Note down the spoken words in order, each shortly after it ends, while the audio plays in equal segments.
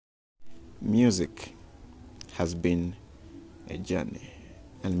Music has been a journey,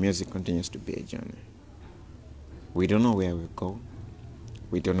 and music continues to be a journey. We don't know where we go.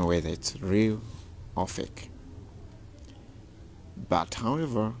 We don't know whether it's real or fake. But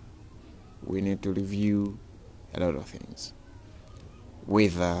however, we need to review a lot of things.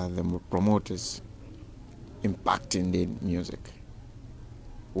 Whether the promoters impacting the music,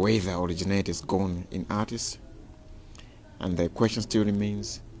 whether originality is gone in artists, and the question still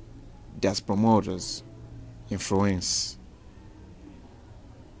remains, does promoters influence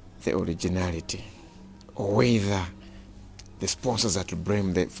the originality, or whether the sponsors are to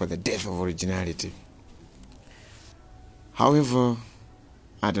blame for the death of originality? However,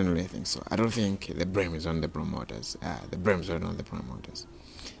 I don't really think so. I don't think the blame is on the promoters. The blame is not on the promoters.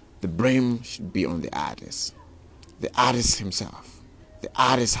 The blame should be on the artist. The artist himself, the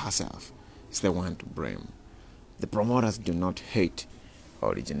artist herself, is the one to blame. The promoters do not hate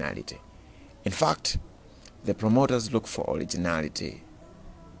originality. In fact, the promoters look for originality.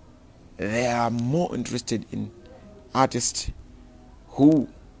 They are more interested in artists who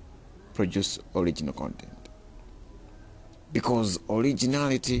produce original content, because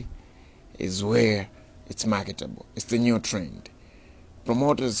originality is where it's marketable. It's the new trend.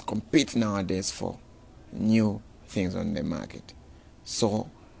 Promoters compete nowadays for new things on the market.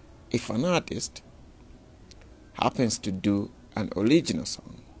 So if an artist happens to do an original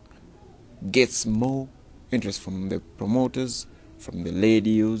song, gets more interest from the promoters, from the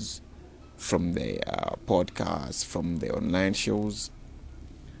radios, from the podcasts, from the online shows,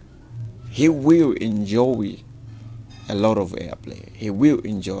 he will enjoy a lot of airplay. He will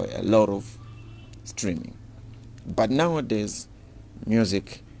enjoy a lot of streaming. But nowadays,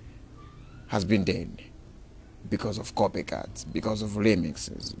 music has been dead because of copycats, because of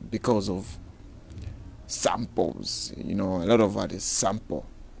remixes, because of samples. A lot of artists sample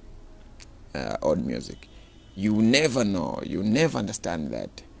old music. You never know, you never understand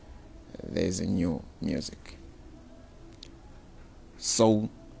that there's a new music. So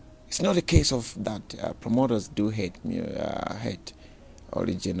it's not a case of that promoters do hate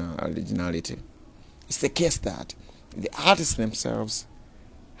originality. It's the case that the artists themselves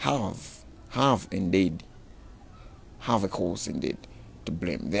have a cause indeed to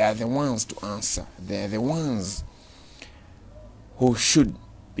blame. They are the ones to answer. They are the ones who should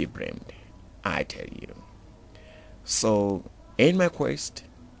be blamed, I tell you. So in my quest,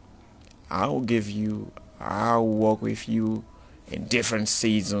 I'll walk with you in different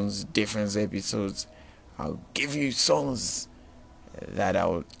seasons, different episodes. I'll give you songs that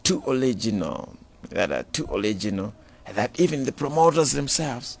are too original, that even the promoters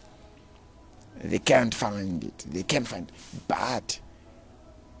themselves, they can't find it. But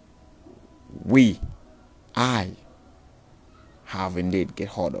I have indeed get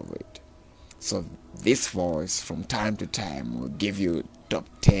hold of it. So this voice from time to time will give you top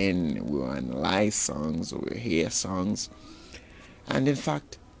 10, we'll analyze songs, we'll hear songs. And in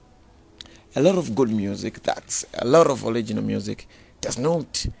fact, a lot of good music, that's a lot of original music, does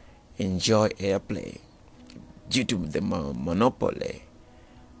not enjoy airplay due to the monopoly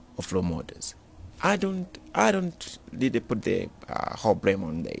of promoters. I don't really put the whole blame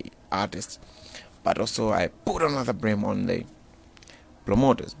on the artists, but also I put another blame on the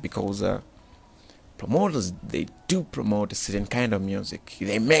promoters, because promoters, they do promote a certain kind of music.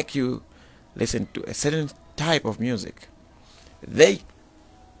 They make you listen to a certain type of music. They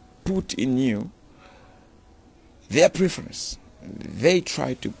put in you their preference. They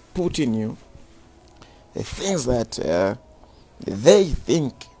try to put in you the things that they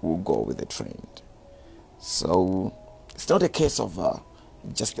think will go with the trend. So it's not a case of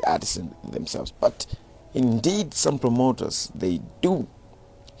just the artists themselves, but indeed some promoters, they do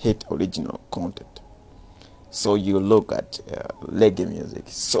hate original content. So you look at reggae music,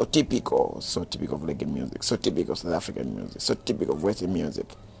 so typical of reggae music, so typical of South African music, so typical of Western music.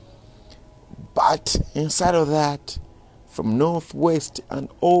 But inside of that, from northwest and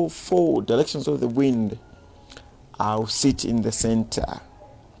all four directions of the wind, I'll sit in the center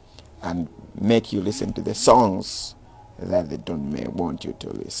and make you listen to the songs that they don't want you to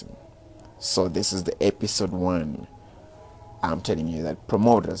listen. So this is the episode 1. I'm telling you that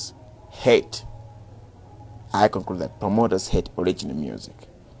promoters hate. I conclude that promoters hate original music.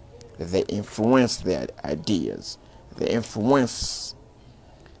 They influence their ideas. They influence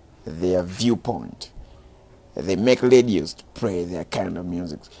their viewpoint. They make radios to play their kind of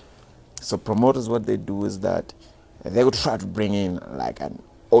music. So promoters, what they do is that they would try to bring in like an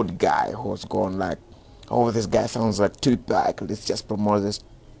old guy who's gone like, oh, this guy sounds like Tupac, let's just promote this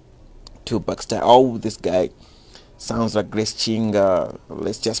Tupac style. Oh, this guy sounds like Grace Chinga,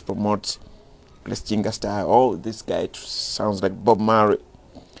 let's just promote plus Jinga style. Oh, this guy sounds like Bob Marley,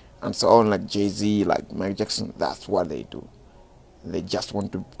 and so on, like Jay-Z, like Mike Jackson. That's what they do. They just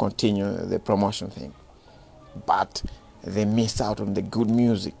want to continue the promotion thing, but they miss out on the good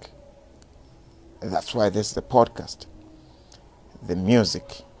music. That's why this is the podcast. The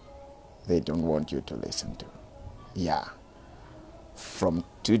music they don't want you to listen to. Yeah. From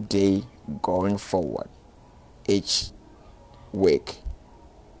today going forward, each week,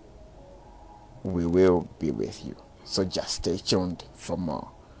 we will be with you. So just stay tuned for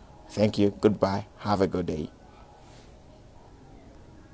more. Thank you. Goodbye. Have a good day.